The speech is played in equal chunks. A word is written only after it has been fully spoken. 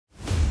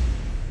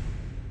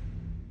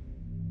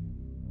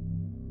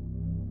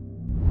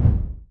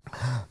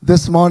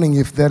This morning,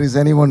 if there is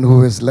anyone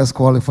who is less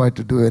qualified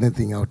to do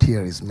anything out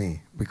here, is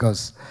me,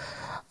 because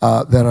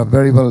there are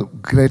very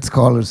great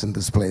scholars in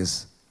this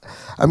place.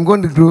 I'm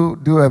going to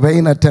do a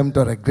vain attempt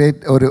or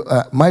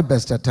my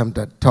best attempt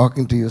at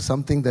talking to you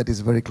something that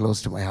is very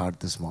close to my heart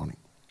this morning.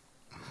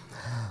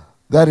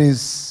 That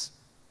is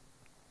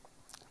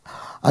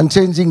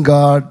unchanging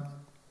God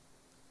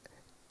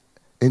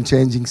in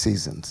changing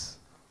seasons.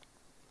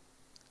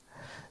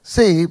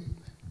 See,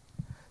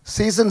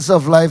 seasons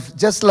of life,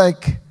 just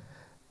like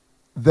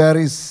there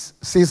is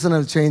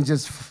seasonal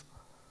changes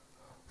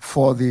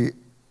for the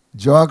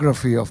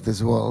geography of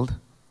this world,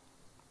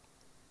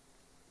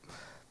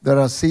 there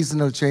are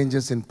seasonal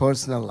changes in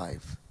personal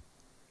life.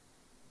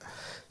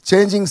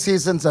 Changing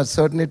seasons are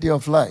certainty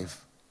of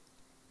life.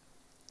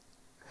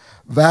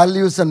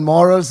 Values and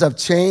morals have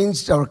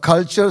changed our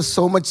culture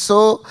so much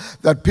so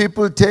that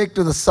people take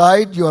to the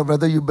side,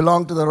 whether you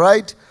belong to the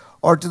right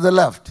or to the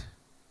left.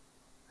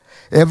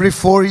 Every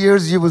 4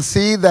 years you will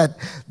see that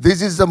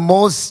this is the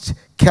most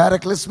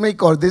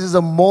cataclysmic or this is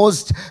the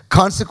most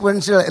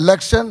consequential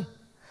election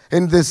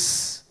in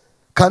this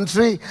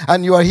country,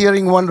 and you are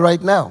hearing one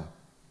right now.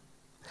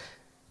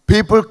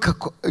 People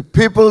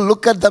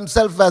look at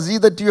themselves as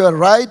either to your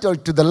right or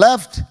to the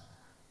left.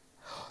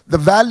 The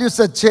values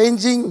are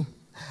changing,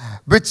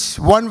 which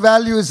one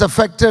value is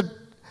affected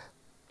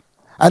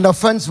and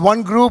offends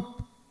one group,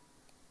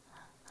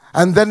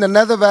 and then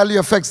another value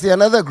affects the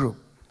another group.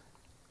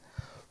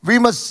 We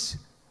must,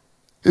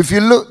 if you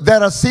look,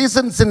 there are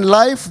seasons in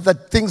life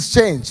that things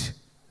change.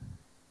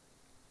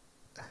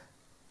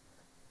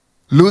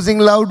 Losing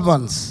loved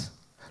ones,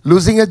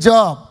 losing a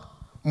job,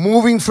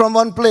 moving from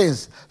one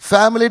place,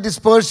 family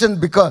dispersion,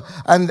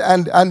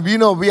 and we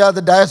know we are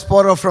the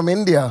diaspora from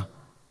India.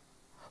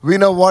 We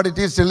know what it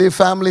is to leave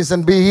families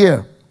and be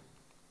here.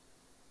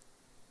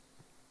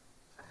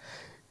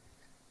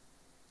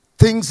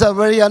 Things are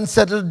very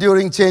unsettled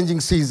during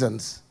changing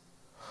seasons.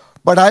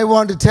 But I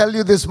want to tell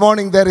you this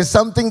morning, there is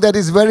something that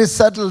is very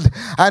settled,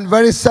 and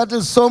very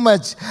settled so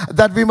much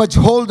that we must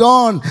hold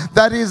on.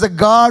 That is a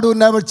God who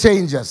never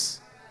changes.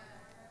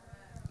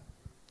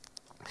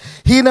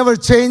 He never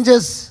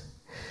changes.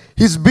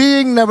 His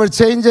being never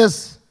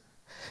changes.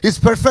 His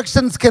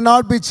perfections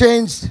cannot be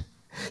changed.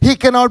 He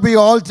cannot be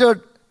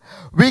altered.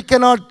 We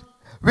can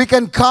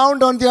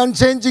count on the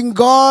unchanging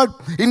God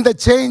in the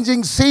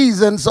changing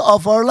seasons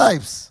of our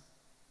lives.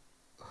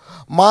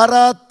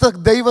 മാറാത്ത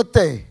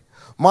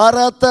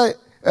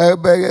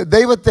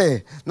ദൈവത്തെ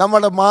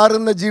നമ്മുടെ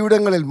മാറുന്ന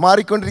ജീവിതങ്ങളിൽ,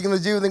 മാറിക്കൊണ്ടിരിക്കുന്ന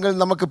ജീവിതങ്ങളിൽ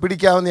നമുക്ക്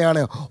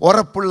പിടിക്കാവുന്നതാണ്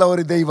ഉറപ്പുള്ള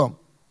ഒരു ദൈവം.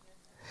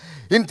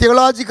 In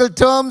theological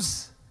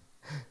terms,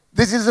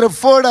 this is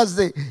referred as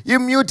the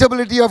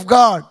immutability of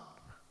God.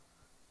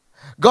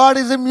 God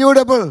is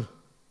immutable.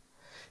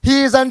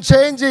 He is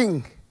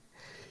unchanging.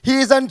 He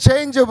is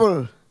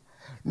unchangeable,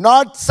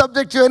 not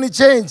subject to any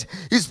change.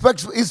 His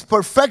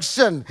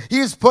perfection, He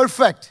is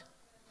perfect.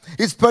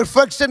 His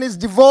perfection is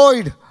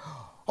devoid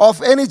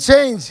of any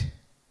change.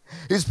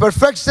 His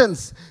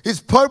perfections, His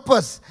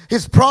purpose,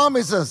 His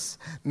promises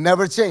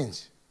never change.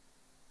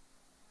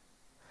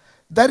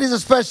 That is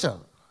special.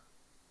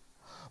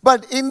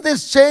 But in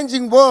this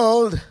changing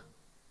world,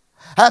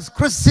 as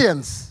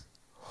Christians,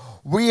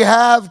 we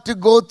have to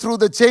go through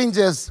the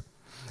changes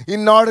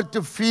in order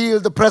to feel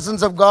the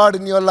presence of God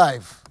in your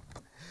life.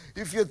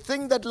 If you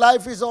think that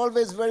life is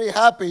always very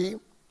happy,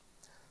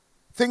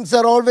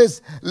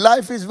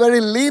 life is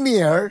very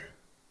linear,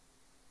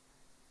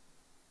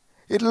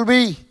 it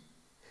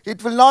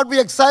will not be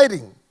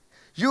exciting.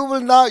 You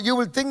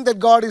will think that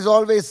God is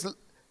always,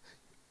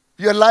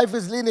 your life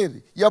is linear.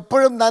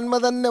 എപ്പോഴും നന്മ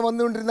തന്നെ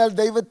വന്നുകൊണ്ടിരുന്നാൽ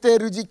ദൈവത്തെ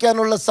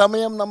രുചിക്കാനുള്ള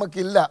സമയം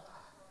നമുക്കില്ല,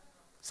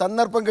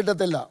 സന്ദർഭം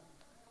കിട്ടത്തില്ല.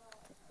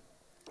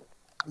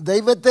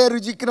 ദൈവത്തെ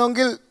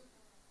രുചിക്കണമെങ്കിൽ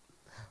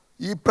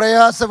ഈ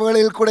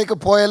പ്രയാസവേളയിൽ കൂടെയൊക്കെ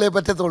പോയാലേ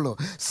പറ്റത്തുള്ളൂ.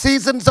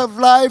 Seasons of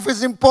life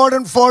is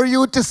important for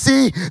you to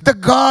see the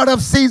God of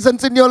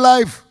seasons in your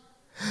life.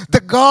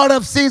 The God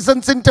of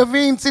seasons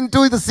intervenes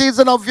into the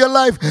season of your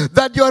life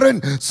that you're in.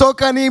 So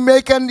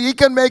He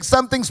can make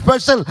something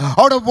special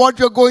out of what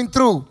you're going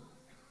through.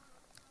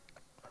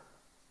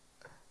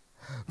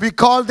 We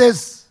call this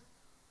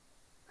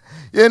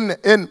in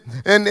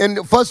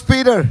 1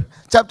 Peter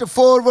chapter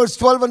 4 verse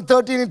 12 and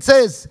 13, it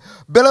says,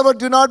 "Beloved,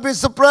 do not be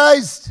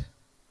surprised.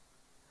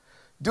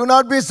 Do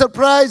not be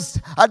surprised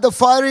at the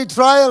fiery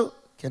trial.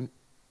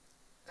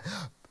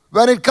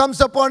 When it comes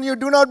upon you,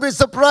 do not be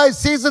surprised.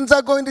 Seasons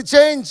are going to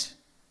change.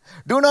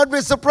 Do not be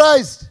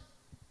surprised.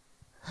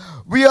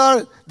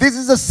 This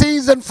is a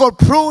season for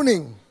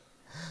pruning.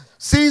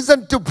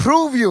 Season to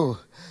prove you.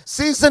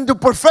 Season to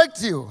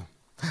perfect you.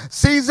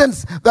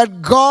 Seasons that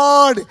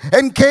God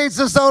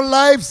encases our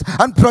lives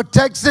and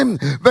protects Him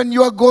when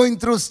you are going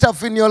through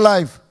stuff in your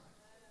life.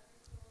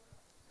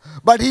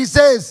 But He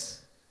says,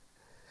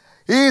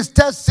 He is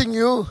testing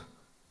you.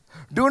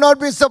 Do not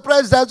be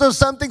surprised as though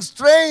something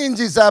strange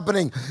is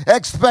happening.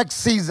 Expect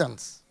seasons.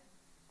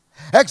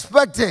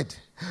 Expect it.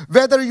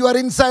 Whether you are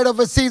inside of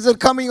a season,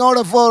 coming out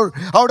of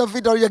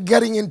it, or you're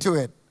getting into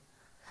it.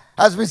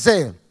 As we say,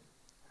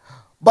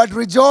 But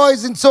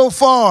rejoice in so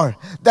far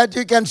that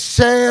you can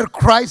share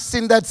Christ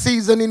in that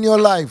season in your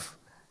life.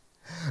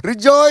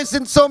 Rejoice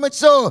in so much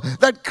so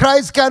that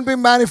Christ can be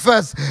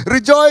manifest.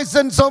 Rejoice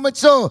in so much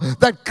so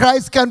that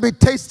Christ can be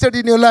tasted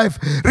in your life.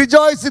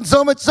 Rejoice in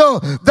so much so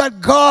that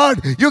God,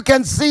 you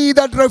can see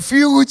that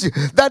refuge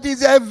that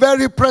is a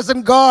very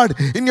present God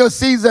in your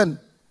season.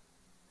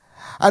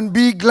 And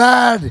be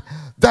glad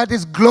that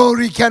His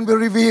glory can be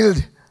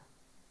revealed.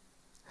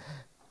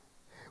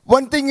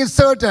 One thing is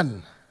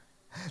certain.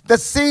 The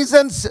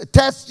seasons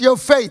test your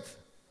faith.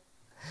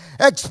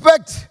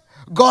 Expect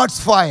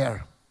God's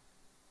fire.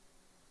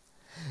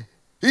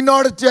 In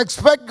order to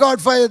expect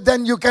God's fire,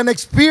 then you can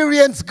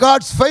experience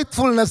God's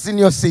faithfulness in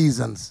your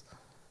seasons.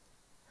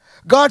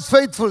 God's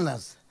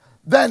faithfulness.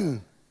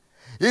 Then,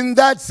 in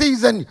that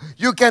season,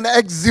 you can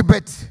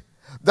exhibit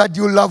that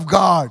you love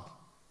God.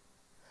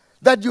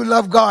 That you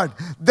love God.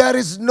 There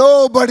is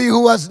nobody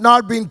who has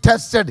not been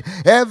tested.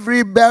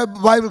 Every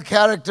Bible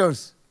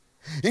characters,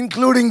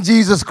 including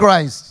Jesus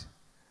Christ.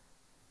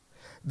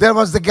 There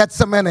was the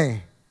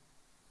Gethsemane.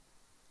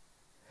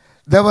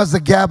 There was the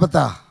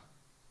Gabbatha.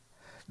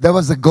 There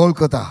was the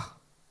Golgotha.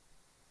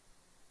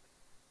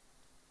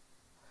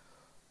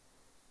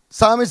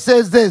 Psalmist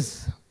says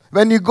this,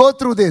 when you go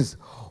through this,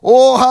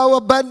 oh, how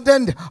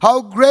abundant,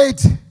 how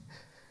great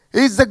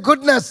is the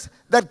goodness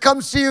that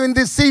comes to you in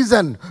this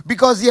season,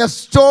 because He has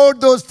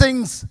stored those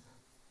things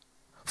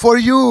for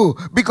you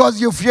because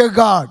you fear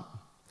God.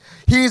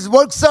 He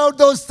works out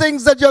those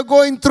things that you're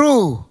going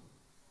through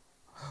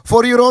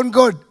for your own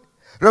good.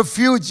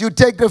 Refuge, you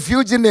take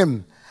refuge in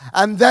Him.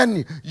 And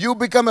then you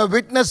become a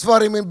witness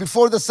for Him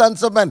before the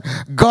sons of men.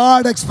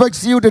 God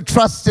expects you to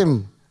trust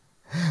Him.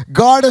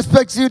 God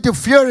expects you to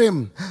fear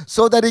Him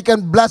so that He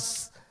can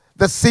bless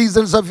the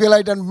seasons of your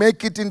life and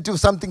make it into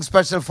something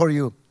special for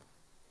you.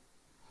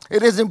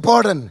 It is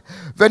important.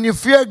 When you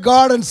fear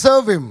God and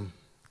serve Him,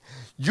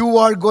 you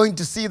are going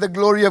to see the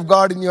glory of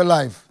God in your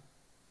life.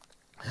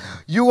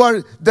 You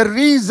are the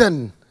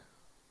reason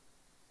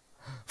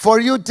for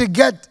you to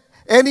get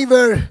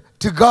anywhere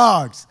to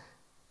God's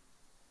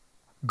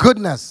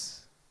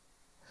goodness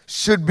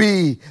should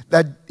be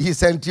that He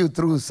sent you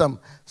through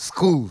some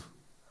school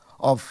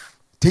of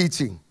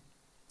teaching.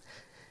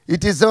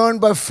 It is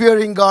earned by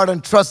fearing God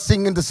and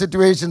trusting in the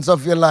situations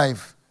of your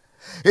life.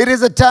 It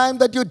is a time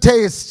that you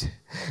taste.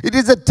 It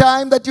is a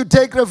time that you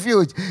take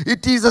refuge.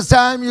 It is a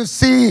time you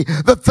see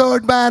the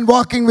third man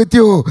walking with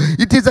you.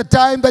 It is a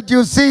time that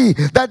you see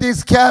that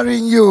He's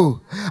carrying you.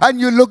 And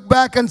you look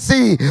back and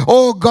see,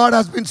 oh, God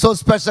has been so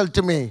special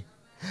to me.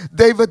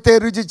 ദൈവത്തെ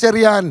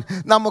രുചിച്ചറിയാൻ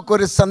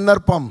നമുക്കൊരു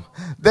സന്ദർഭം.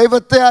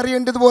 ദൈവത്തെ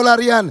അറിയേണ്ടതുപോലെ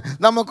അറിയാൻ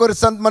നമുക്കൊരു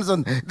സന്ദർഭം.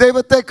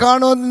 ദൈവത്തെ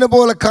കാണുന്നതിന്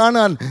പോലെ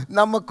കാണാൻ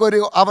നമുക്കൊരു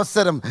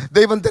അവസരം.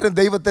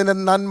 ദൈവത്തിൻ്റെ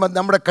നന്മ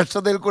നമ്മുടെ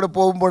കഷ്ടതയിൽ കൂടെ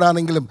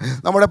പോകുമ്പോഴാണെങ്കിലും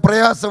നമ്മുടെ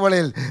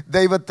പ്രയാസവേളയിൽ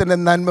ദൈവത്തിൻ്റെ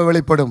നന്മ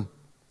വെളിപ്പെടും.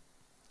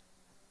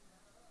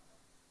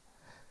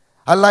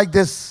 I like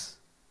this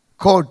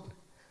quote,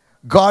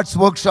 God's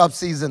workshop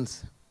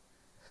seasons.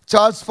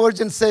 Charles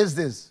Spurgeon says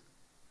this,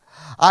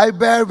 I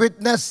bear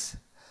witness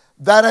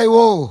that I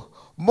owe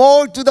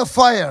more to the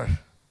fire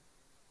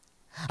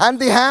and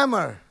the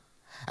hammer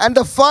and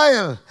the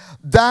file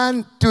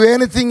than to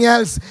anything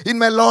else in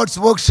my Lord's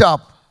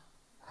workshop.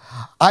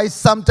 I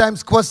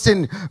sometimes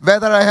question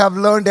whether I have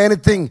learned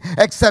anything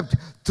except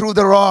through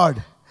the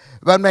rod.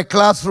 When my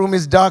classroom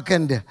is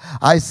darkened,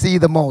 I see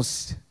the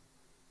most.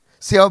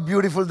 See how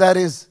beautiful that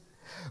is?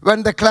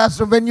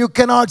 When you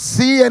cannot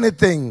see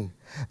anything,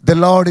 the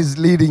Lord is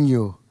leading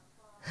you.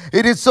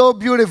 It is so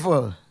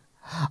beautiful.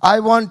 I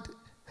want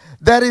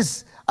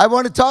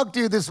to talk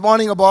to you this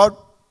morning about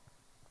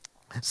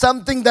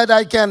something that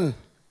I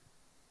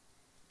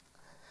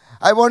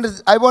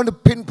want to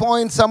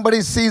pinpoint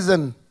somebody's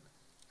season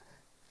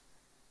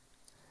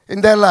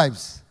in their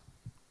lives.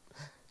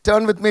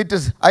 Turn with me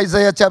to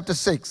Isaiah chapter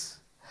 6.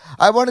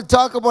 I want to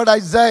talk about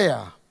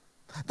Isaiah,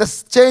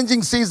 the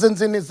changing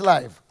seasons in his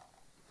life.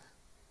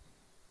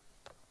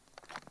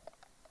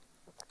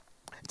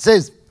 It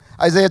says,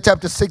 Isaiah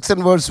chapter 6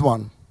 and verse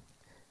 1.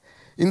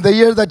 In the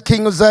year that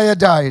King Uzziah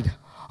died,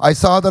 I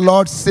saw the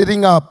Lord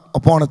sitting up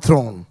upon a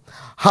throne,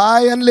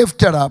 high and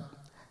lifted up,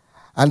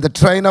 and the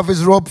train of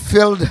his robe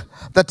filled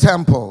the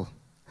temple.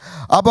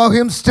 Above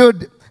him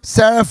stood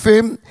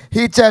seraphim,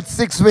 each had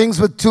 6 wings.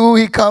 With 2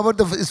 he covered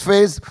his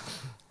face,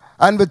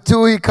 and with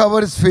 2 he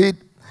covered his feet,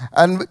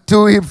 and with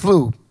 2 he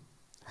flew.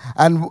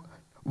 And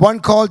one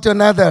called to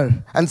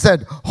another and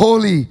said,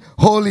 Holy,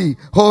 holy,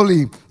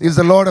 holy is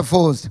the Lord of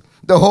hosts.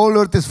 The whole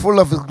earth is full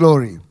of his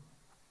glory.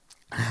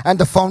 And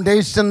the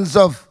foundations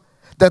of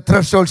the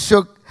threshold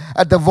shook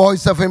at the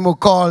voice of him who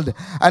called,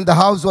 and the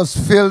house was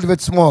filled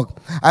with smoke.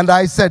 And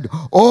I said,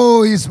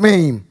 Woe is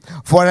me,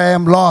 for I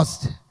am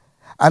lost,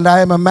 and I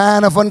am a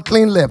man of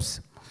unclean lips.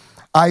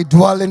 I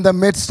dwell in the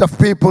midst of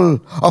people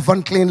of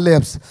unclean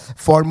lips,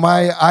 for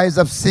my eyes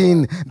have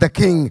seen the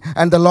King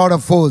and the Lord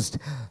of hosts.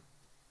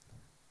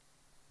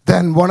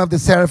 Then one of the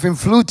seraphim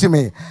flew to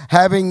me,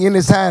 having in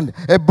his hand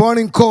a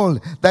burning coal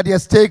that he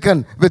has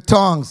taken with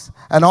tongs,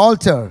 an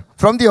altar,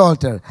 from the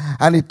altar.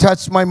 And he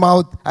touched my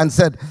mouth and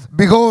said,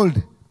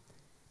 Behold,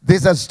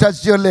 This has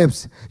touched your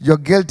lips. Your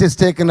guilt is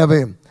taken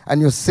away,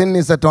 and your sin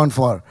is atoned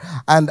for.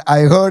 And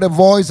I heard a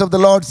voice of the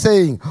Lord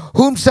saying,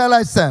 whom shall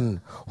I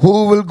send?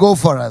 Who will go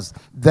for us?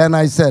 Then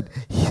I said,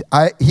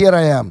 here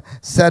I am,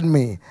 send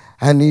me.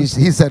 And he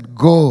said,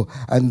 go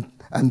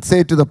and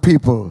say to the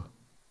people,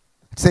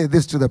 say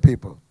this to the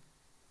people.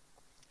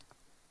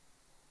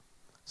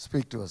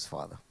 Speak to us,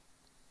 Father.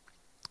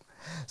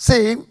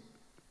 See,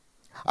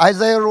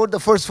 Isaiah wrote the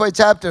first 5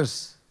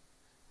 chapters.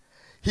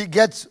 He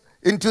gets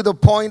into the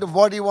point of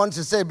what he wants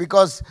to say,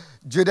 because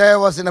Judea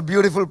was in a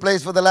beautiful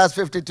place for the last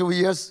 52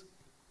 years.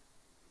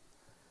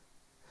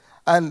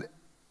 And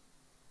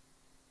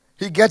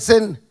he gets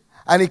in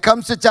and he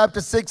comes to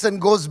chapter 6 and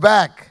goes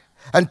back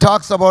and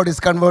talks about his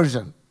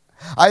conversion.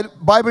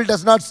 Bible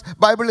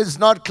is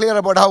not clear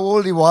about how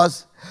old he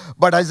was,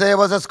 but Isaiah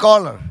was a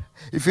scholar.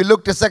 If you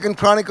look to 2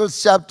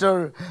 Chronicles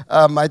chapter,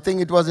 I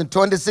think it was in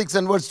 26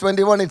 and verse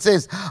 21, it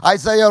says,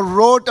 Isaiah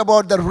wrote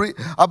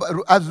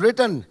has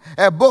written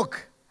a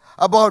book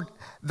about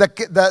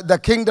the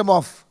kingdom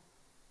of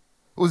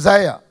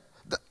Uzziah,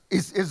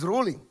 is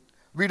ruling.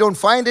 We don't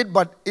find it,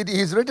 but it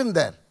is written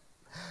there.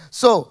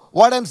 So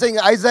what I'm saying,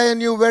 Isaiah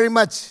knew very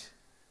much.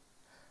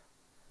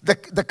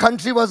 The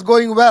country was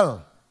going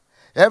well.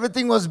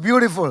 Everything was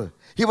beautiful.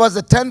 He was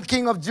the 10th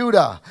king of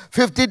Judah.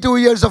 52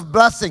 years of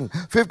blessing.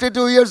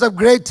 52 years of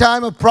great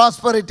time of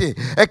prosperity.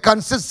 A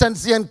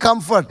consistency and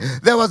comfort.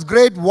 There was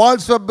great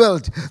walls were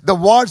built. The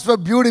walls were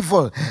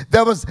beautiful.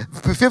 There was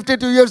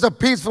 52 years of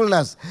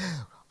peacefulness.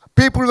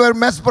 People were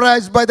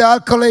mesmerized by the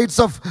accolades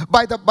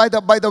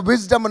by the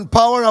wisdom and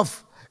power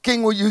of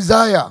King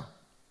Uzziah.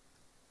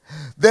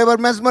 They were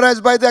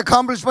mesmerized by the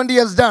accomplishment he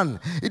has done.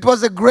 It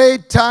was a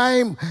great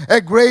time, a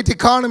great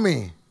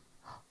economy.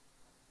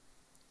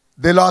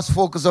 They lost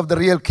focus of the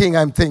real king,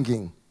 I'm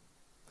thinking.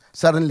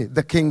 Suddenly,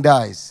 the king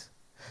dies.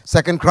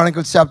 2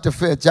 Chronicles chapter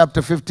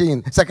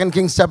 15, 2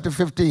 Kings chapter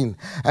 15,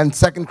 and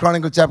 2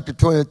 Chronicles chapter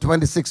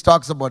 26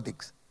 talks about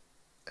this.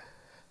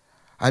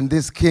 And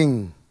this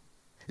king,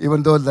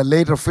 even though the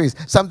later phase,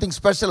 something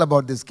special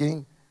about this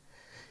king.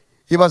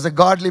 He was a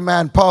godly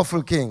man,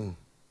 powerful king.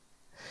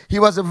 He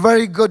was a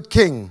very good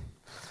king.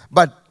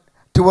 But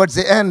towards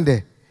the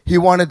end, he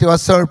wanted to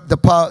usurp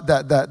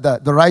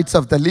the rights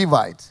of the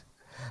Levites.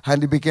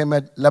 And he became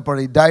a leper.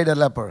 He died a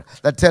leper.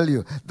 That tell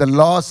you, the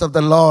laws of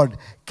the Lord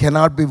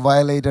cannot be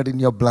violated in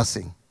your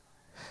blessing.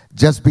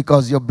 Just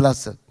because you're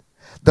blessed.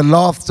 The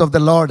laws of the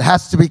Lord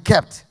has to be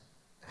kept.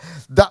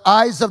 The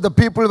eyes of the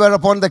people were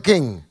upon the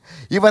king.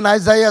 Even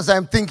Isaiah,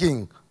 I'm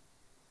thinking,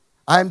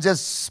 I'm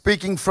just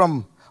speaking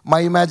from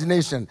my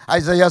imagination.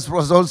 Isaiah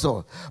was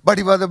also. But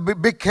it was a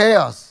big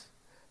chaos.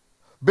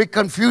 Big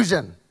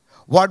confusion.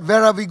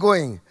 Where are we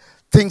going?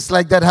 Things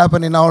like that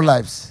happen in our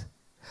lives.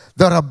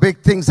 There are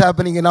big things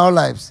happening in our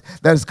lives.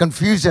 There's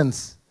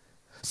confusions.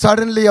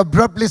 Suddenly,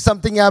 abruptly,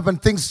 something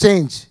happened. Things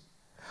change.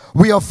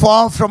 We are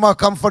far from our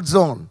comfort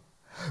zone.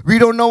 We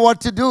don't know what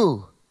to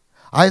do.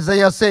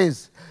 Isaiah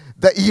says,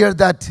 the year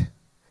that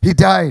he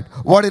died,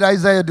 what did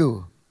Isaiah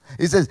do?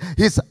 He says,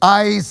 his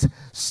eyes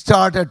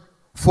started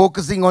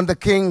focusing on the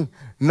king.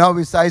 Now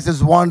his eyes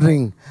is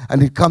wandering,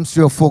 and it comes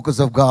to a focus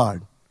of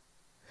God.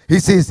 He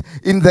says,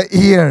 in the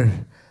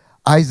year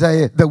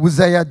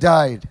Uzziah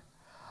died,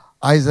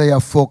 Isaiah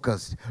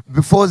focused.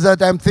 Before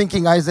that, I'm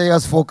thinking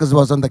Isaiah's focus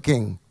was on the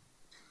king.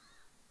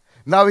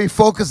 Now he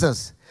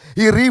focuses.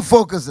 He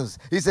refocuses.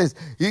 He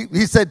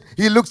said,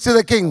 he looks to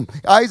the king.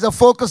 Eyes are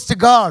focused to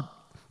God,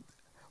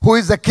 who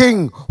is the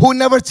king, who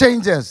never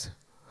changes.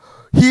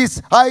 He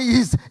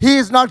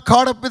is not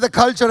caught up with the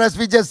culture, as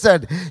we just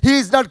said. He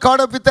is not caught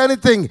up with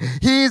anything.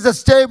 He is a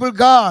stable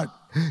God.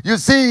 You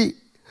see,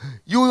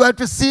 you have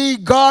to see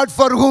God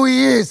for who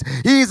He is.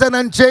 He is an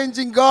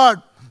unchanging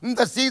God in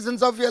the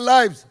seasons of your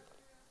lives.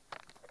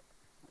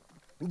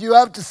 You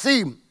have to see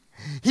Him.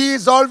 He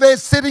is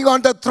always sitting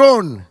on the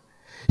throne.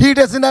 He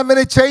doesn't have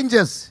any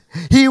changes.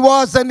 He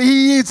was and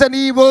He is and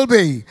He will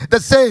be the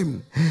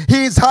same.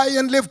 He is high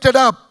and lifted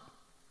up.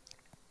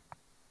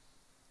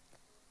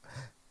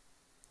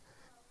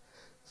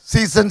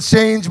 Seasons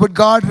change, but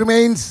God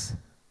remains.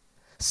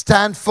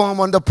 Stand firm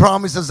on the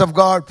promises of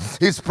God.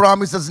 His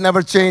promises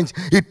never change.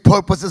 His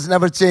purposes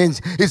never change.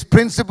 His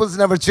principles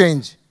never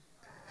change.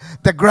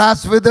 The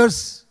grass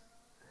withers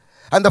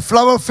and the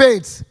flower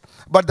fades,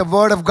 but the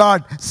word of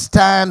God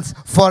stands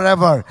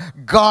forever.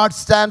 God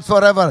stands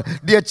forever.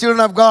 Dear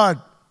children of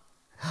God,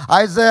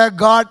 Isaiah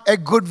got a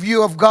good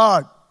view of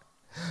God.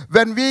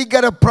 When we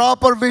get a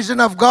proper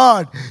vision of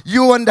God,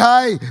 you and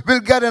I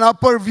will get an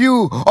upper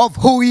view of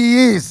who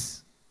He is.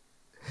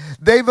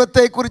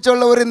 ദൈവത്തെ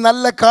കുറിച്ചുള്ള ഒരു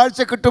നല്ല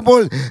കാഴ്ച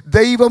കിട്ടുമ്പോൾ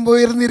ദൈവം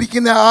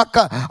ഉയർന്നിരിക്കുന്ന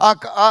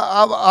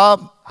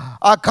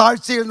ആ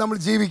കാഴ്ചയിൽ നമ്മൾ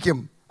ജീവിക്കും.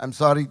 I'm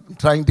sorry, I'm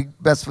trying to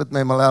best with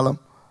my Malayalam.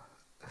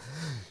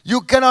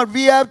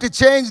 We have to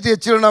change, dear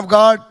children of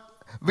God.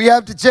 We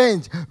have to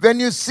change. When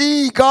you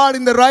see God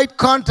in the right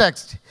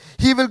context,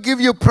 He will give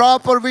you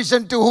proper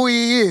vision to who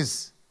He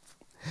is.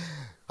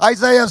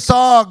 Isaiah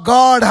saw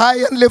God high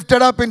and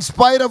lifted up in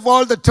spite of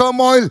all the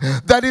turmoil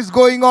that is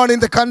going on in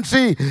the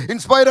country. In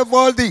spite of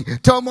all the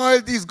turmoil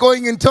that is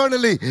going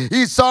internally,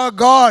 he saw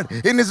God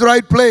in his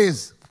right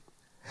place.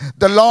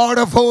 The Lord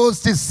of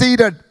hosts is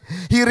seated.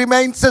 He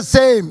remains the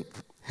same.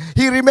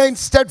 He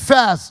remains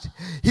steadfast.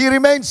 He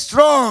remains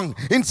strong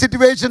in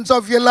situations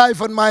of your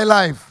life and my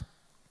life.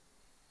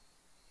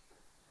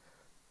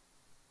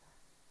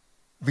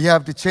 We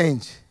have to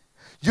change.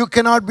 You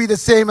cannot be the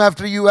same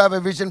after you have a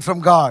vision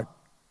from God.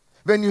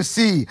 When you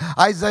see,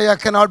 Isaiah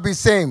cannot be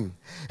same.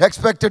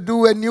 Expect to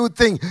do a new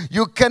thing.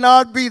 You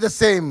cannot be the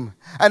same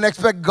and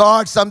expect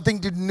God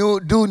something to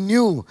do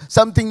new,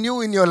 something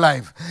new in your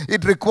life.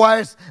 It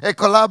requires a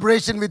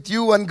collaboration with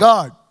you and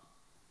God.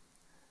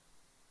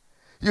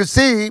 You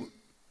see,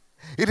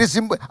 it is,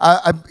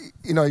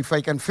 if I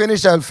can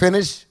finish, I'll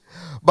finish.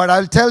 But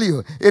I'll tell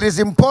you, it is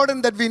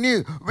important that we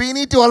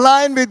need to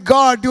align with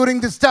God during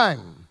this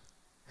time.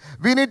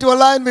 We need to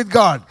align with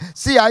God.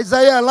 See,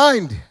 Isaiah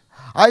aligned.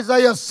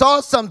 Isaiah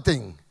saw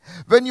something.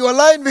 When you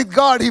align with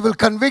God, He will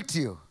convict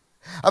you.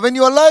 And when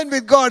you align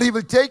with God, He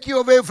will take you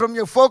away from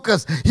your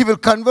focus. He will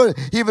convert.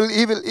 He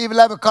will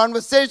have a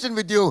conversation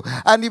with you,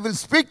 and He will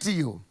speak to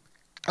you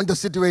in the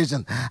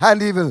situation,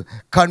 and He will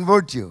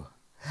convert you,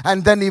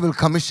 and then He will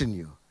commission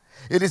you.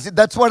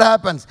 That's what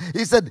happens.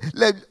 He said,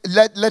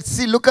 let's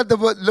see, look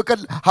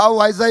at how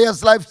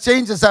Isaiah's life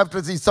changes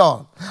after he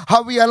saw.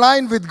 How he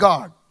aligned with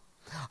God.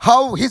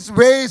 How his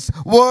ways,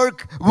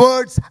 work,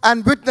 words,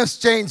 and witness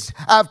changed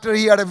after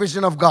he had a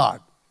vision of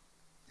God.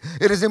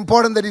 It is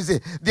important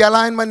that the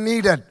alignment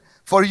needed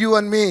for you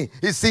and me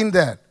is seen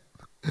there.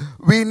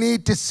 We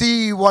need to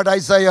see what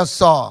Isaiah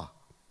saw.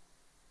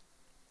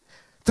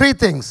 3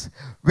 things.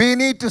 We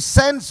need to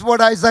sense what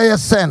Isaiah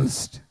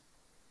sensed.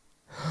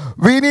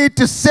 We need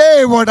to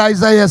say what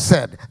Isaiah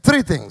said.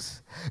 3 things.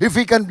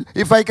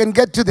 If I can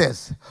get to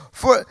this.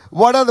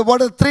 What are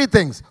the 3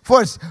 things?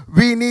 First,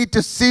 we need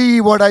to see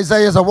what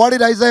Isaiah saw. What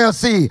did Isaiah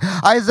see?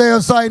 Isaiah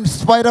saw, in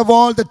spite of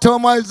all the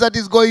turmoil that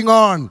is going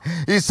on,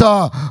 he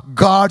saw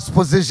God's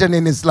position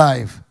in his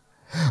life.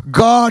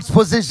 God's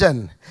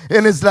position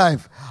in his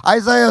life.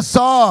 Isaiah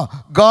saw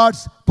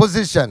God's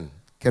position.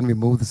 Can we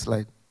move the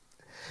slide?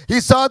 He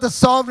saw the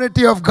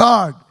sovereignty of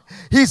God.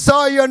 He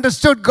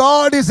understood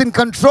God is in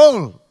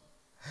control.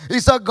 He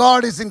saw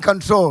God is in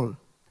control.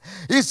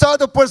 He saw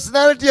the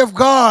personality of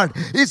God.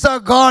 He saw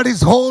God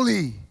is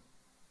holy.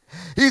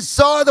 He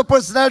saw the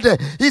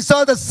personality. He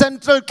saw the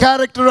central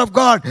character of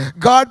God.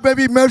 God may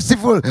be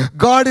merciful.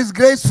 God is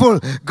graceful.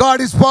 God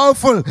is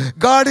powerful.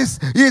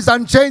 He is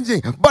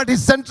unchanging. But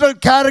his central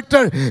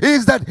character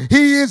is that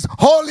he is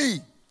holy.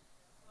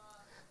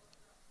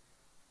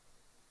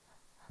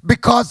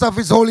 Because of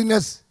his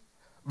holiness,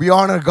 we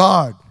honor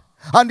God.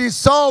 And he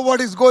saw what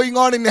is going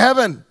on in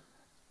heaven.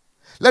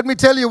 Let me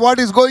tell you what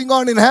is going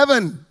on in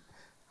heaven.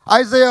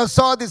 Isaiah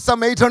saw this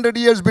some 800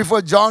 years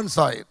before John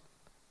saw it.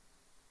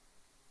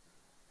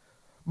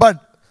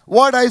 But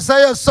what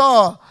Isaiah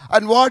saw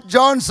and what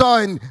John saw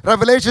in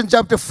Revelation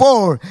chapter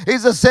 4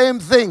 is the same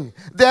thing.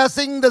 They are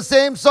singing the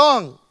same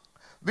song.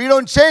 We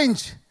don't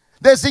change.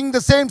 They sing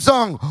the same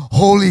song.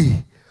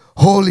 Holy,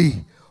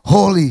 holy,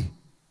 holy.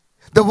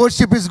 The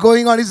worship is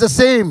going on, is the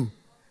same.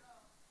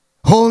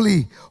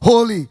 Holy,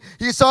 holy.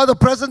 He saw the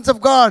presence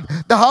of God.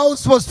 The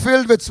house was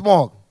filled with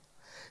smoke.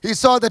 He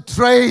saw the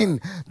train,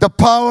 the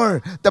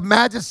power, the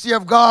majesty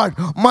of God,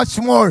 much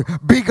more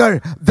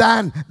bigger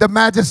than the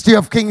majesty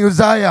of King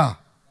Uzziah.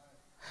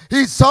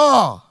 He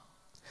saw.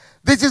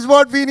 This is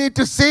what we need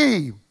to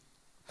see.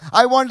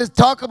 I want to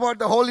talk about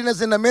the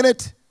holiness in a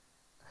minute.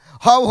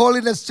 How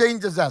holiness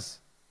changes us.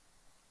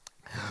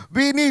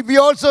 We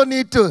also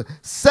need to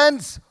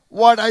sense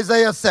what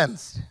Isaiah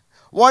sensed.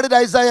 What did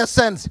Isaiah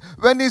sense?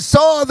 When he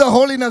saw the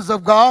holiness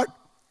of God,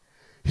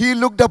 he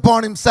looked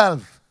upon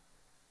himself.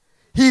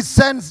 He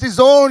sensed his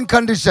own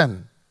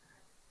condition.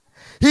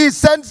 He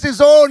sensed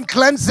his own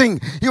cleansing.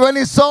 When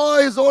he saw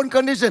his own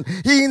condition,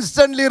 he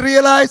instantly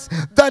realized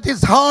that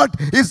his heart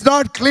is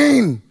not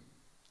clean.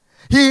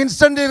 He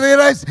instantly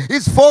realized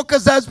his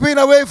focus has been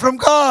away from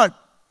God.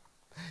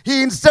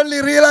 He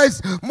instantly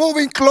realized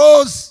moving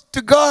close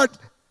to God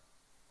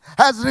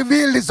has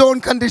revealed his own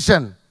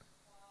condition.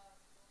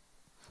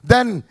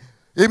 Then,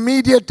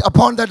 immediate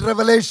upon that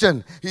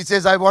revelation, he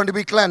says, I want to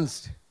be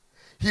cleansed.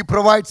 He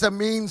provides a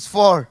means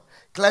for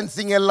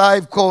cleansing a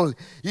live coal.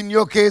 In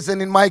your case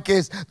and in my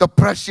case, the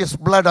precious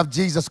blood of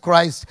Jesus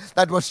Christ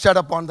that was shed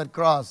upon that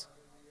cross.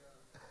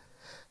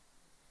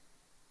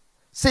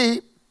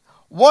 See,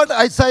 what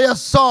Isaiah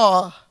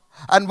saw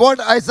and what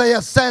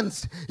Isaiah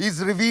sensed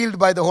is revealed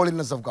by the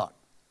holiness of God.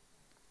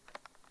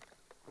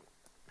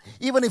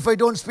 Even if I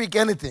don't speak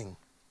anything,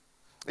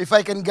 if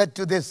I can get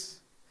to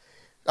this,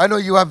 I know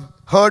you have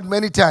heard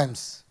many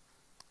times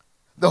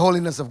the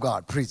holiness of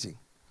God preaching.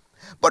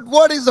 But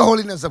what is the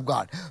holiness of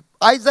God?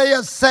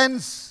 Isaiah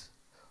sensed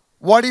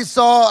what he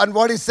saw, and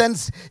what he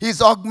sensed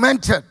is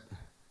augmented.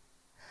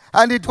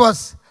 And it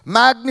was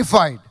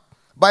magnified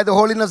by the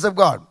holiness of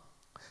God.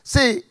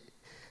 See,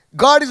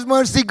 God is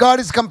mercy, God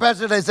is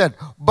compassionate, I said.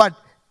 But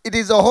it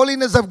is the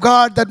holiness of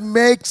God that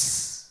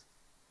makes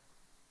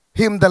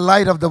him the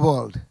light of the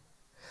world.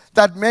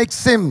 That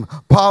makes him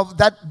powerful.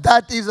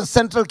 That is a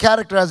central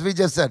character, as we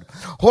just said.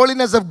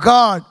 Holiness of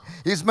God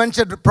is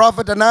mentioned.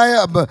 Prophet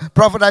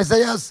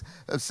Isaiah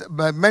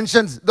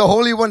mentions the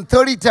Holy One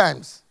 30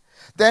 times.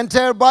 The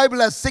entire Bible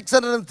has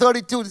 37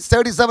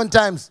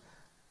 times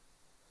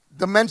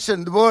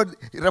the word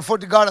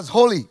referred to God as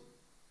holy.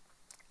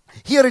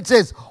 Here it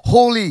says,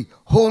 holy,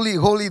 holy,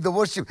 holy, the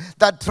worship,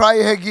 that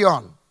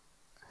trihagion.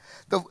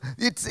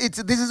 These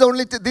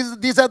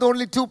are the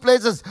only two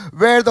places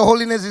where the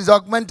holiness is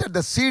augmented.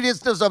 The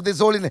seriousness of this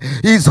holiness.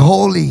 He's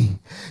holy.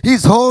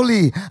 He's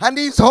holy. And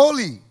he's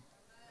holy.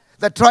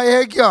 The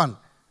trihagion.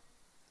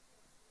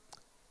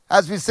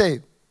 As we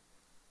say.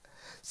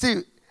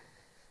 See,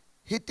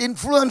 it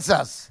influences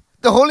us.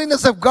 The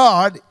holiness of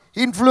God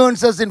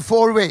influences us in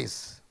 4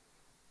 ways.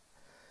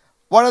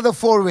 What are the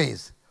 4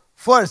 ways?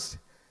 First,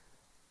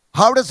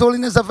 how does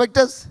holiness affect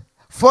us?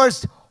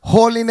 First,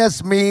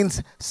 holiness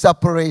means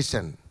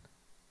separation.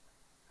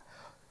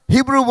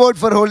 Hebrew word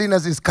for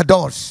holiness is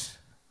kadosh.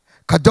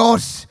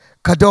 Kadosh,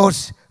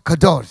 kadosh,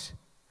 kadosh.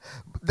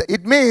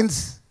 It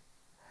means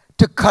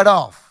to cut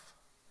off,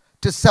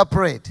 to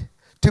separate,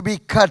 to be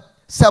cut,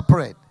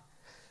 separate.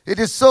 It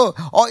is so,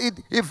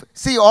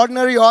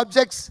 ordinary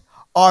objects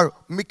are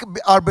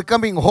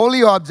becoming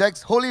holy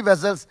objects, holy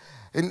vessels.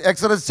 In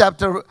Exodus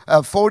chapter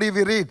 40,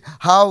 we read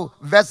how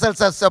vessels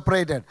are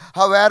separated,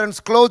 how Aaron's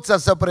clothes are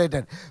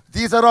separated.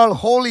 These are all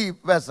holy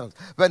vessels.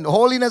 When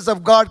holiness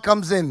of God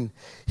comes in,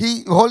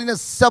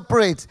 holiness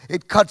separates,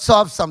 it cuts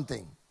off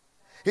something.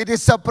 It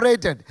is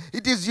separated.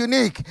 It is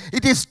unique.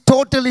 It is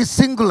totally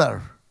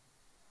singular.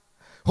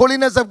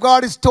 Holiness of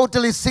God is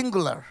totally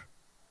singular.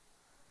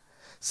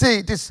 See,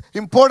 it is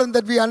important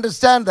that we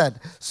understand that.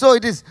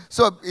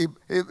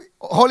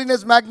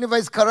 Holiness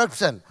magnifies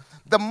corruption.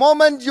 The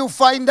moment you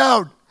find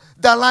out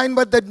the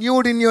alignment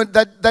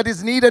that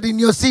is needed in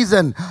your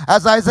season,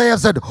 as Isaiah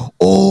said,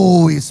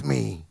 "Oh, is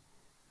me.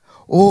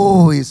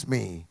 Oh, is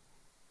me.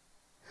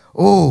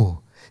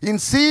 Oh." In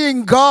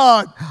seeing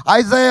God,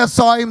 Isaiah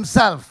saw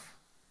himself.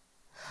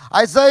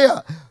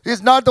 Isaiah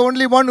is not the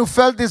only one who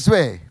felt this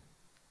way.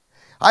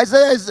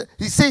 Isaiah is,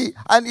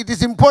 and it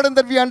is important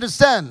that we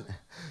understand,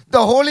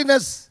 the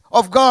holiness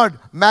of God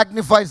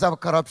magnifies our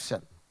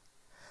corruption.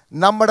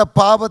 നമ്മുടെ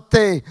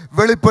പാപത്തെ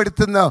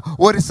വെളിപ്പെടുത്തുന്ന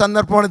ഒരു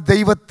സന്ദർഭമാണ്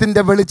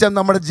ദൈവത്തിൻ്റെ വെളിച്ചം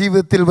നമ്മുടെ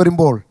ജീവിതത്തിൽ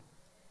വരുമ്പോൾ.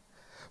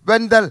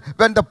 When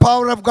the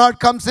power of God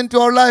comes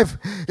into our life,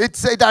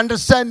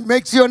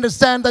 makes you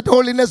understand that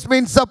holiness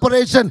means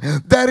separation.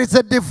 There is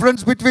a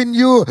difference between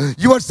you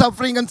are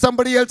suffering, and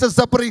somebody else is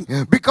suffering,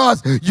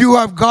 because you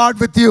have God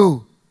with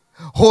you.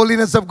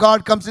 Holiness of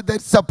God comes in,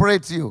 that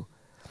separates you.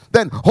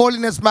 Then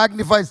holiness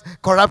magnifies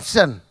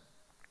corruption.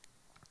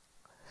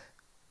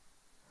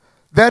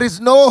 There is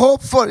no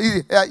hope for,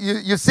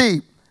 you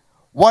see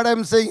what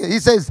I'm saying. He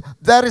says,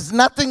 there is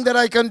nothing that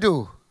I can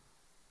do.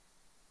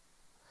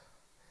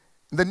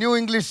 The New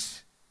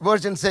English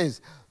version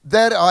says,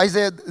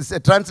 Isaiah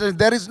translates,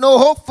 there is no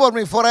hope for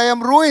me, for I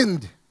am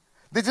ruined.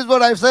 This is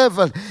what Isaiah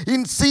felt.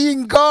 In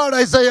seeing God,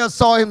 Isaiah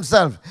saw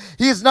himself.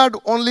 He is not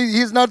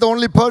the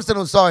only person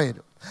who saw it.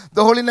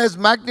 The holiness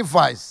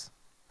magnifies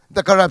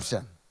the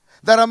corruption.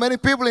 There are many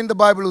people in the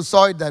Bible who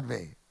saw it that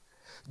way.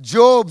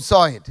 Job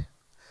saw it.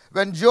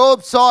 When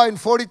Job saw in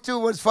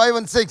 42 verse 5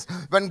 and 6,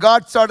 when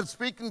God started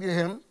speaking to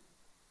him,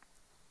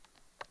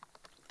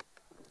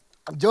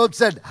 Job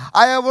said,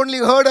 "I have only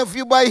heard of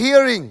you by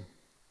hearing,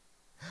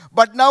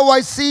 but now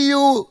I see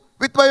you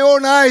with my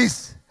own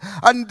eyes,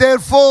 and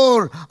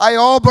therefore I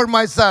abhor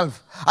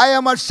myself. I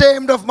am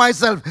ashamed of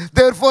myself,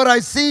 therefore I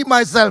see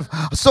myself,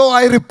 so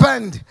I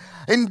repent."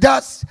 In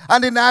dust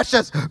and in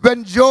ashes,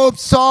 when Job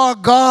saw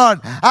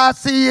God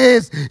as he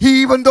is,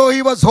 even though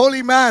he was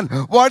holy man,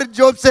 what did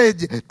Job say?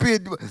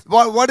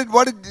 What did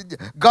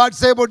God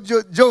say about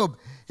Job?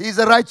 He's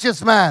a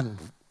righteous man.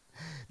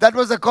 That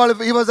was the call.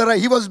 He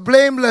was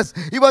blameless.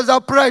 He was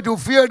upright, who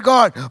feared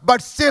God.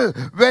 But still,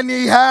 when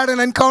he had an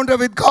encounter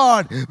with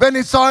God, when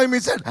he saw him, he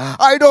said,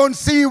 I don't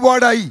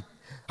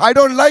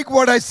like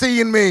what I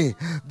see in me.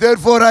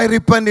 Therefore, I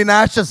repent in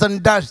ashes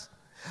and dust.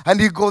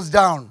 And he goes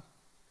down.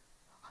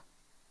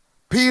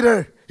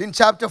 Peter, in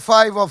chapter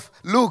 5 of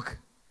Luke,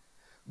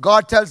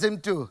 God tells him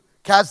to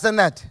cast the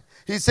net.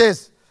 He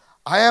says,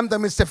 I am the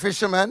Mr.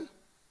 Fisherman.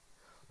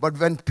 But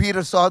when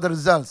Peter saw the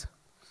results,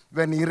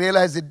 when he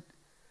realized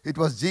it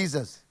was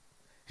Jesus,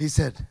 he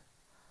said,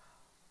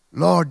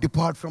 Lord,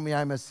 depart from me,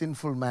 I am a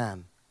sinful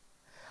man.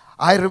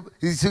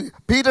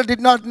 Peter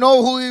did not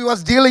know who he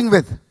was dealing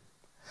with.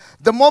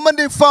 The moment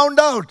he found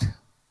out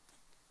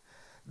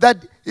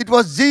that it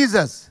was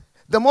Jesus,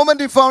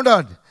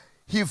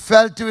 he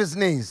fell to his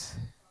knees.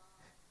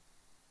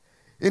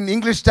 In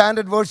English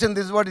Standard Version,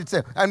 this is what it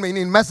says.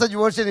 In Message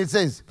Version, it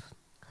says,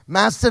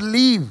 Master,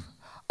 leave.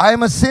 I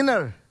am a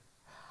sinner,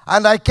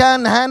 and I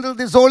can't handle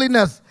this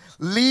holiness.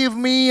 Leave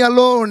me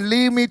alone.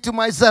 Leave me to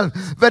myself.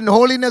 When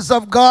holiness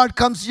of God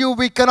comes to you,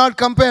 we cannot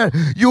compare.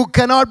 You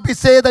cannot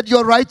say that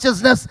your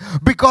righteousness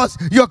because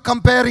you're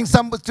comparing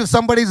to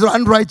somebody's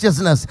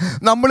unrighteousness.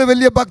 It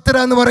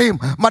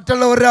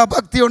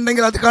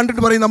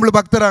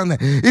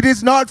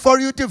is not for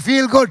you to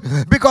feel good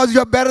because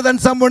you're better than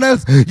someone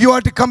else. You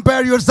are to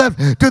compare yourself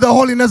to the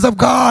holiness of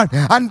God,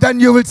 and then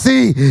you will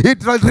see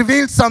it will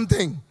reveal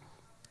something.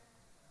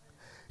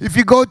 If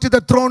you go to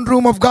the throne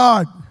room of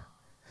God,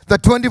 the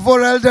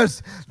 24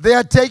 elders, they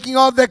are taking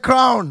off their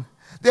crown.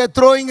 They are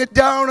throwing it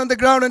down on the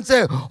ground and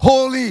say,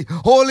 holy,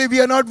 holy, we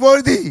are not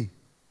worthy.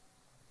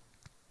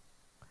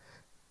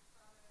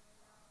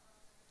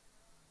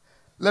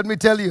 Let me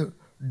tell you,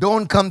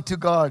 don't come to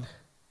God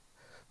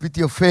with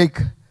your fake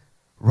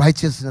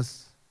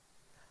righteousness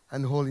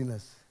and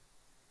holiness.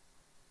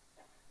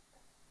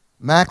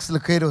 Max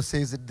Lucado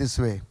says it this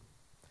way.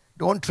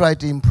 Don't try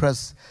to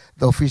impress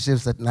the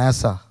officials at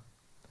NASA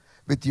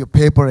with your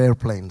paper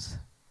airplanes.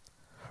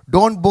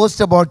 Don't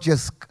boast about your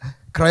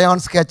crayon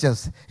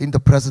sketches in the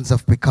presence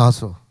of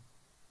Picasso.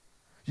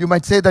 You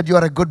might say that you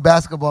are a good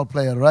basketball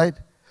player, right?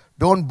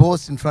 Don't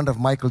boast in front of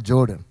Michael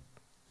Jordan.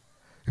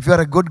 If you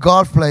are a good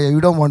golf player, you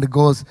don't want to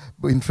go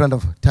in front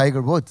of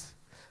Tiger Woods.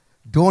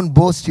 Don't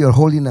boast your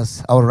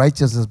holiness, our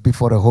righteousness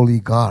before a holy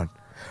God.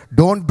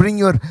 Don't bring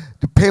your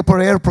paper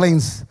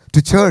airplanes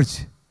to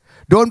church.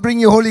 Don't bring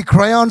your holy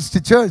crayons to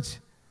church.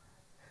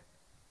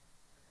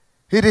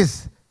 It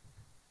is.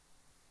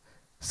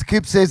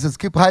 Skip says,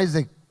 Skip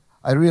Isaac,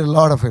 I read a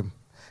lot of him.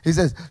 He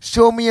says,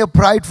 show me a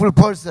prideful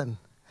person,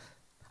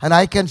 and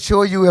I can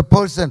show you a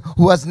person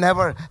who has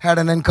never had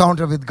an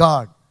encounter with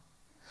God.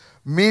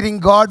 Meeting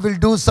God will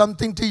do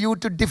something to you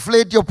to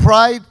deflate your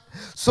pride,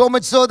 so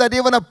much so that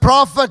even a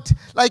prophet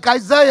like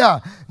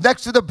Isaiah,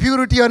 next to the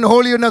purity and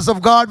holiness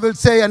of God, will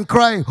say and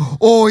cry,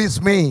 oh,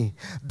 it's me.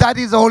 That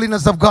is the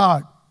holiness of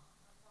God.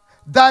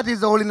 That is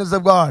the holiness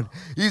of God.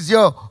 Who is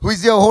your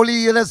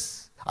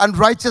holiness and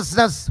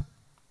righteousness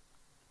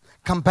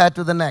compared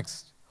to the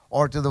next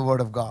or to the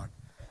Word of God?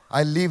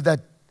 I leave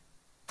that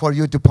for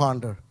you to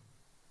ponder.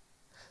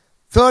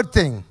 Third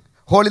thing,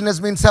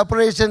 holiness means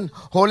separation.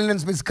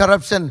 Holiness means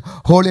corruption.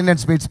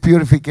 Holiness means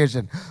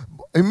purification.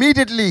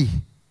 Immediately,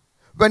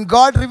 when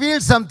God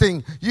reveals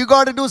something, you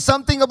got to do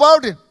something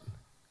about it.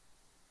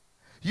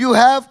 You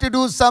have to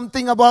do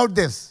something about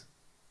this.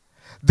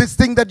 This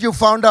thing that you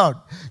found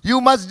out,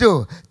 you must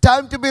do.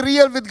 Time to be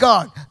real with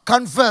God.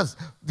 Confess.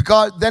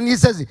 Because then he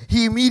says,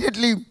 he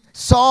immediately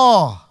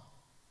saw.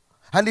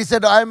 And he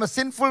said, I am a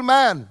sinful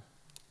man.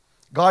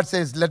 God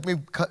says, let me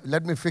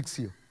fix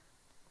you.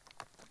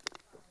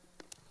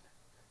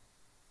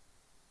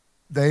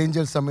 The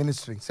angels are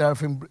ministering.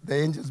 Seraphim, the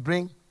angels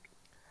bring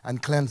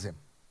and cleanse him.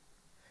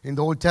 In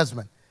the Old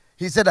Testament,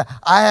 he said,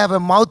 I have a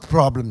mouth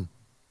problem.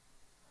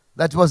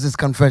 That was his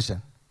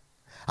confession.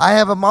 I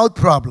have a mouth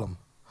problem.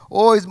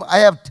 Oh,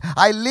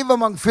 I live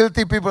among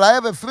filthy people. I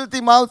have a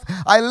filthy mouth.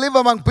 I live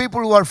among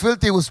people who are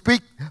filthy, who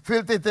speak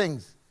filthy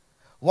things.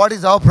 What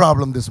is our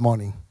problem this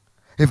morning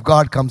if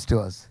God comes to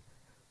us?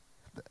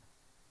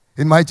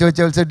 In my church,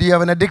 I will say, do you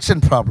have an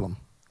addiction problem?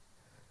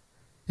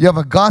 You have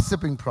a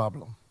gossiping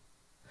problem.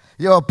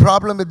 You have a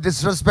problem with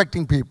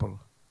disrespecting people.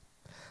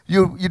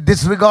 You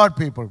disregard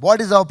people. What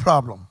is our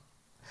problem?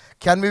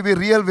 Can we be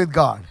real with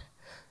God?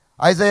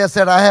 Isaiah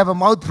said, I have a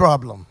mouth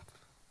problem.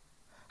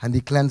 And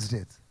he cleansed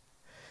it.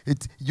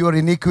 Your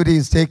iniquity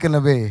is taken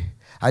away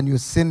and your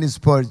sin is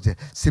purged.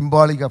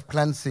 Symbolic of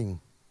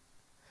cleansing.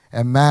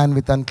 A man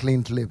with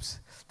unclean lips.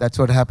 That's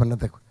what happened at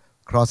the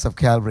cross of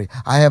Calvary.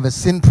 I have a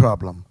sin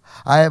problem.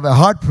 I have a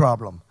heart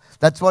problem.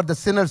 That's what the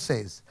sinner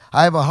says.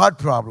 I have a heart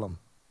problem.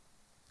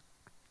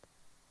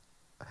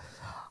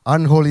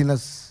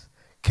 Unholiness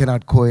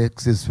cannot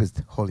coexist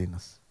with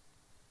holiness.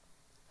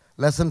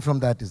 Lesson from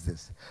that is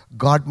this.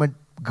 God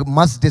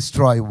must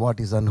destroy what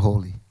is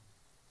unholy.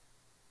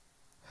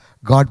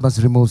 God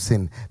must remove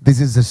sin.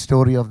 This is the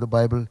story of the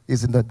Bible.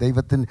 Isn't that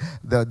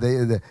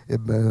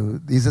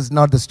this is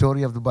not the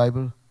story of the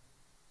Bible?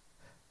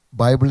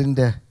 Bible in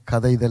the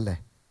kada idelle.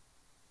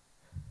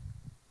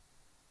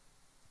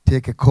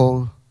 Take a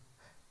coal,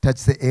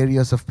 touch the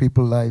areas of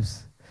people's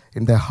lives,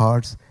 in their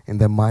hearts, in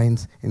their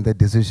minds, in their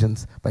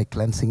decisions, by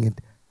cleansing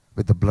it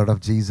with the blood of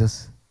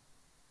Jesus.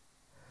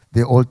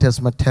 The Old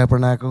Testament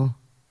tabernacle,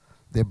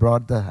 they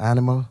brought the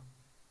animal,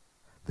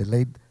 they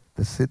laid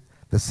the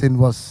sin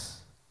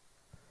was,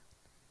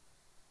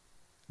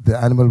 the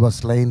animal was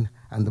slain,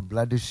 and the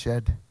blood is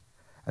shed,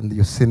 and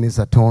your sin is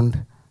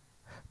atoned.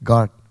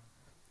 God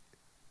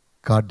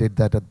did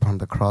that upon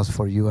the cross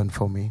for you and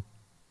for me.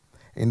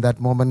 In that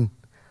moment,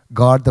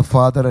 God the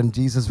Father and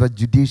Jesus were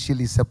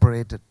judicially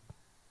separated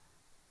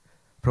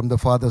from the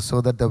Father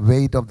so that the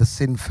weight of the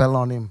sin fell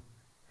on him.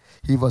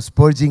 He was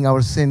purging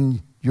our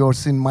sin, your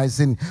sin, my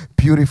sin,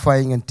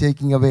 purifying and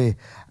taking away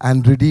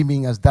and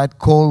redeeming us. That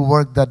cold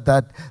work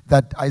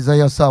that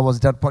Isaiah saw was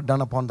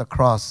done upon the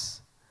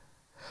cross.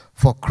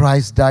 For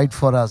Christ died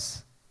for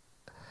us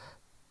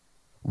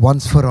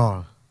once for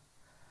all.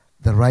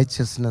 The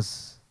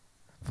righteousness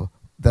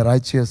the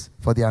righteous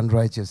for the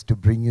unrighteous to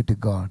bring you to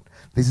God.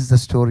 This is the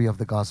story of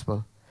the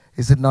gospel.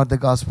 Is it not the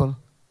gospel?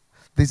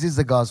 This is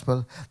the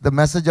gospel. The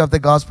message of the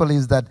gospel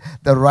is that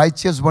the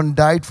righteous one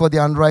died for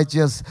the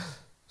unrighteous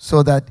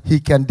so that he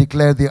can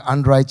declare the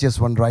unrighteous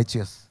one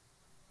righteous.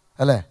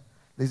 Hello.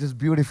 This is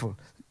beautiful.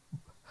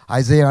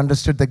 Isaiah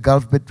understood the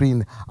gulf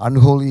between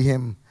unholy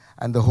him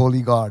and the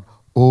holy God.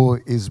 Woe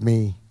is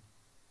me.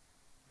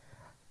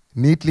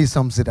 Neatly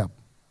sums it up.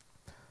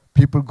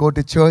 People go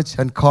to church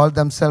and call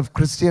themselves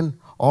Christian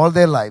all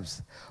their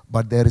lives,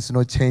 but there is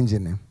no change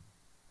in him.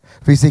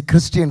 We see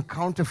Christian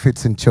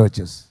counterfeits in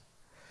churches.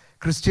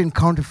 Christian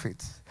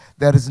counterfeits.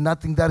 There is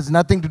nothing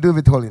to do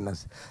with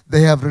holiness.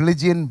 They have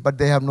religion, but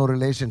they have no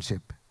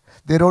relationship.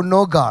 They don't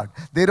know God.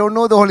 They don't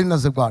know the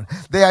holiness of God.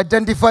 They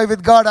identify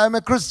with God. I'm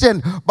a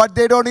Christian, but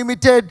they don't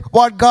imitate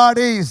what God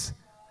is.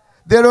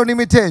 They don't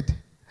imitate.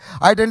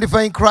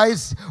 Identifying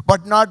Christ,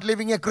 but not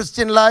living a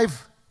Christian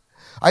life.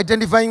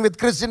 Identifying with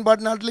Christian,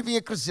 but not living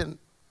a Christian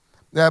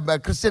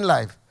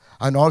life.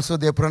 And also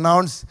they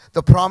pronounce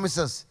the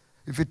promises.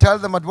 If you tell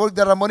them at work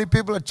there are many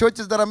people, at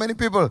churches there are many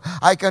people,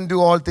 I can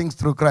do all things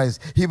through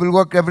Christ. He will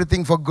work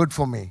everything for good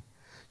for me.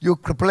 You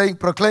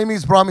proclaim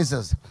His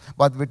promises,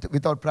 but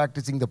without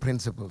practicing the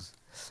principles.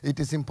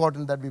 It is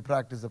important that we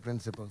practice the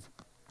principles.